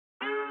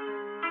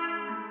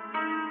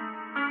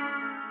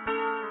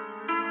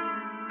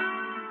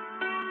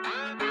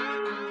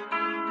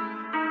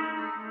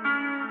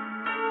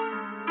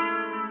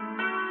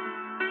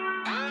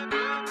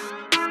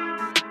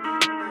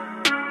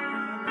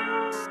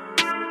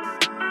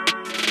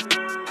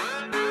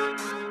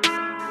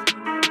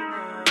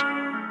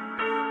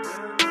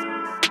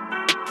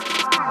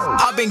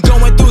been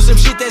going through some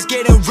shit that's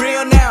getting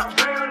real now.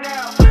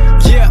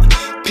 Yeah,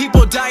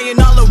 people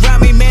dying all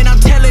around me, man, I'm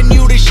telling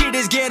you this shit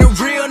is getting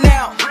real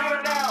now.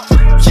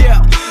 Yeah,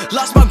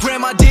 lost my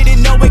grandma,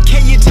 didn't know it,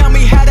 can you tell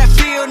me how that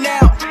feel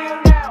now?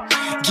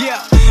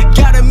 Yeah,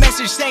 got a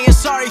message saying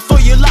sorry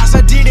for your loss,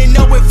 I didn't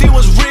know if it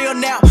was real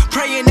now.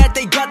 Praying that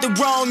they got the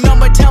wrong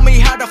number, tell me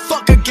how the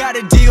fuck I got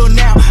a deal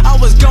now. I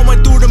was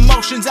going through the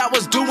motions, I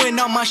was doing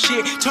all my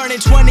shit. Turning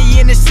 20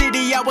 in the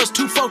city, I was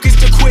too focused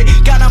to quit.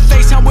 Got on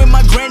FaceTime with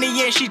my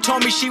granny and she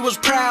told me she was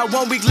proud.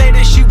 1 week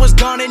later she was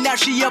gone and now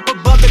she up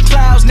above the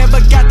clouds.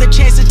 Never got the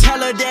chance to tell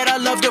her that I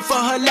loved her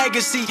for her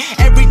legacy.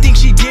 Everything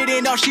she did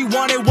and all she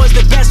wanted was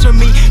the best for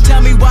me.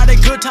 Tell me why the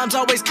good times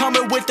always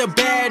coming with the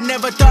bad.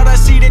 Never thought I'd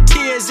see the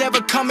tears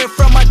ever coming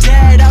from my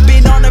dad. I've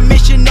been on a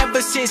mission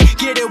ever since,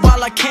 get it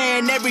while I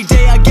can. Every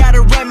day I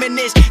gotta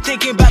reminisce,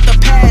 thinking about the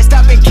past.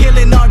 I've been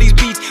killing all these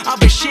beats, I've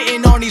been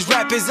shitting on these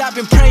rappers. I've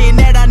been praying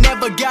that I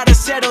never gotta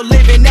settle,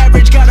 living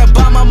average. Gotta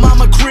buy my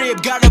mama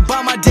crib, gotta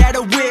buy my dad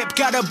a whip,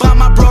 gotta buy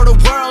my bro the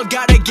world,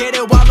 gotta get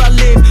it while I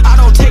live. I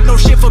don't take no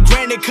shit for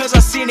granted, cause I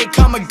seen it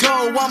come and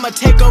go. I'ma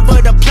take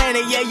over the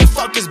planet, yeah, you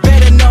fuckers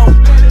better know.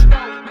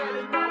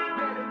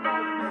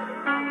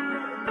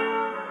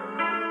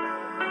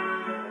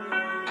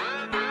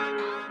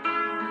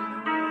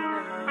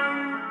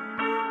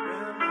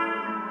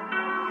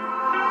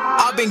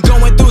 I've been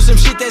going through some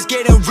shit that's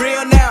getting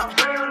real now.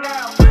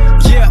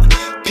 Yeah,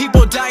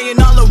 people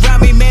dying all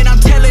around me, man, I'm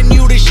telling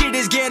you this shit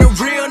is getting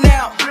real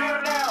now.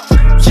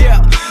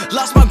 Yeah,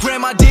 lost my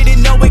grandma,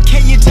 didn't know it,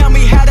 can you tell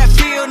me how that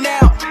feel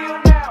now?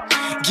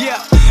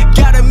 Yeah,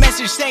 got a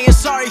message saying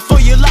sorry for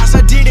your loss,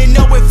 I didn't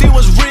know if it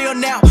was real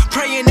now.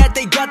 Praying that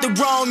they got the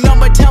wrong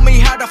number, tell me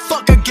how the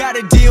fuck I got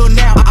a deal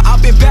now.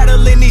 I've been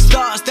battling these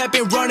thoughts that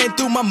been running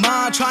through my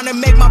mind, trying to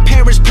make my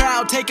parents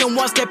proud, taking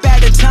one step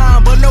at a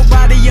time. But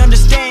nobody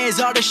understands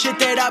all the shit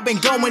that I've been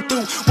going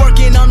through.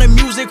 Working on the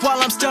music while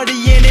I'm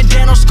studying in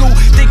dental school,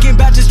 thinking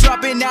about just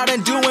dropping out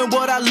and doing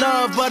what I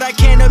love. But I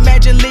can't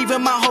imagine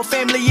leaving my whole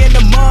family in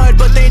the mud.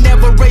 But they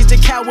never raised a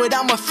coward,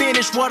 I'ma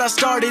finish what I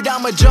started.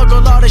 I'ma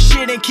juggle all the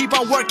shit and keep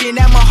on working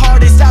at my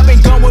hardest. I've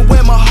been going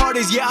where my heart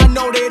is, yeah, I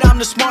know that I'm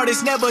the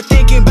smartest. Never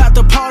thinking about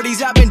the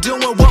parties, I've been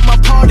doing what my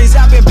part is.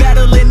 I've been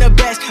battling the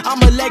best,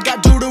 I'ma let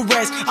God do the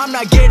rest. I'm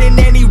not getting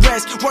any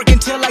rest, working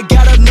till I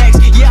got up next.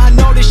 Yeah, I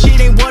know this shit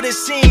ain't what it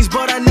seems,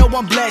 but I know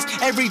I'm blessed.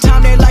 Every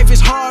time that life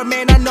is hard,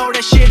 man, I know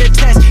that shit a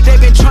test. They've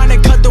been trying to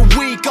cut the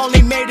weak,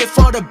 only made it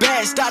for the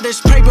best. I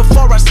just pray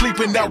before I sleep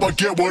and now I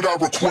get what I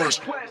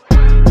request.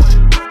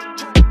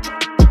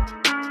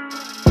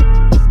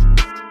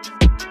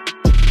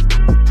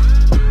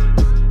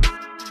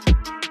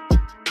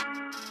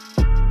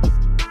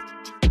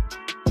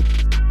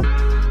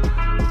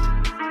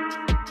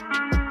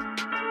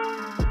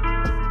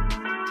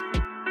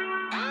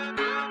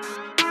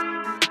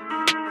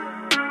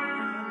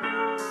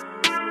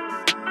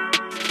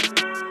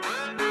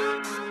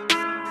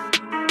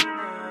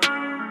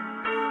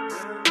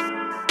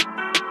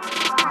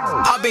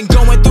 I've been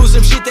going through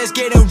some shit that's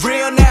getting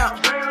real now.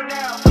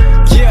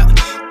 Yeah,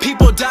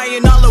 people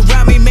dying all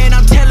around me, man,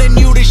 I'm telling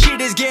you this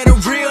shit is getting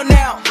real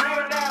now.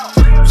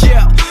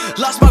 Yeah,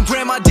 lost my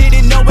grandma,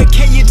 didn't know it,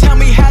 can you tell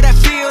me how that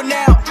feel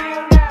now?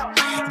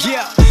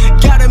 Yeah,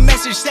 got a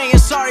message saying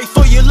sorry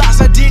for your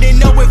loss, I didn't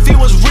know if it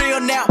was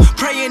real now.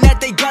 Praying that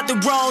they got the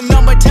wrong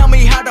number, tell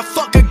me how the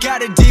fuck I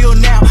got a deal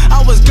now.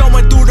 I was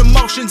going through the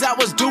motions, I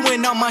was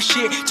doing all my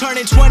shit.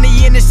 Turning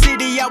 20 in the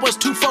city, I was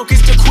too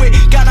focused to quit.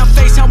 Got on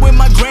FaceTime with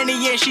my granny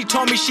and she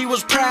told me she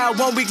was proud.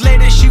 1 week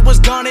later she was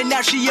gone and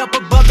now she up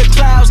above the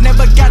clouds.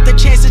 Never got the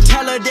chance to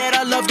tell her that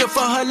I loved her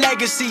for her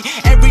legacy.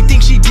 Everything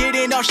she did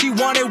and all she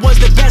wanted was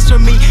the best for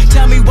me.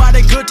 Tell me why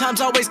the good times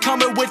always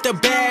coming with the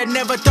bad.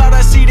 Never thought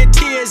I'd see the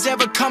tears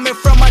ever coming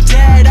from my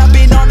dad. I've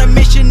been on a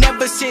mission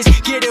ever since,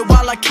 get it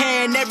while I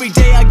can. Every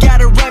day I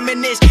gotta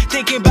reminisce,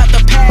 thinking about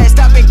the past.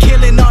 I've been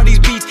killing all these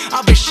beats,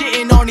 I've been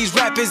shitting on these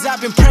rappers.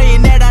 I've been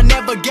praying that I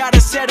never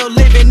gotta settle,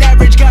 living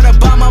average. Gotta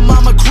buy my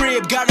mama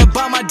crib, gotta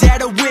buy my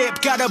dad a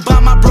whip, gotta buy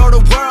my bro the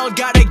world,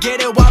 gotta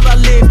get it while I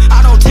live.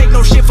 I don't take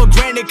no shit for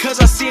granted, cause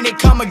I seen it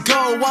come and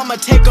go. I'ma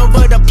take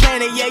over the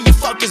planet, yeah, you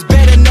fuckers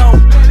better know.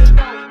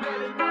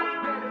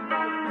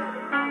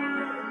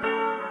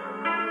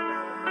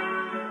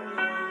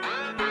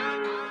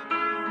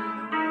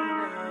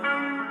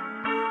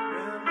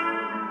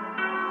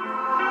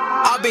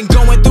 I've been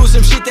going through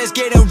some shit that's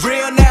getting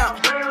real now.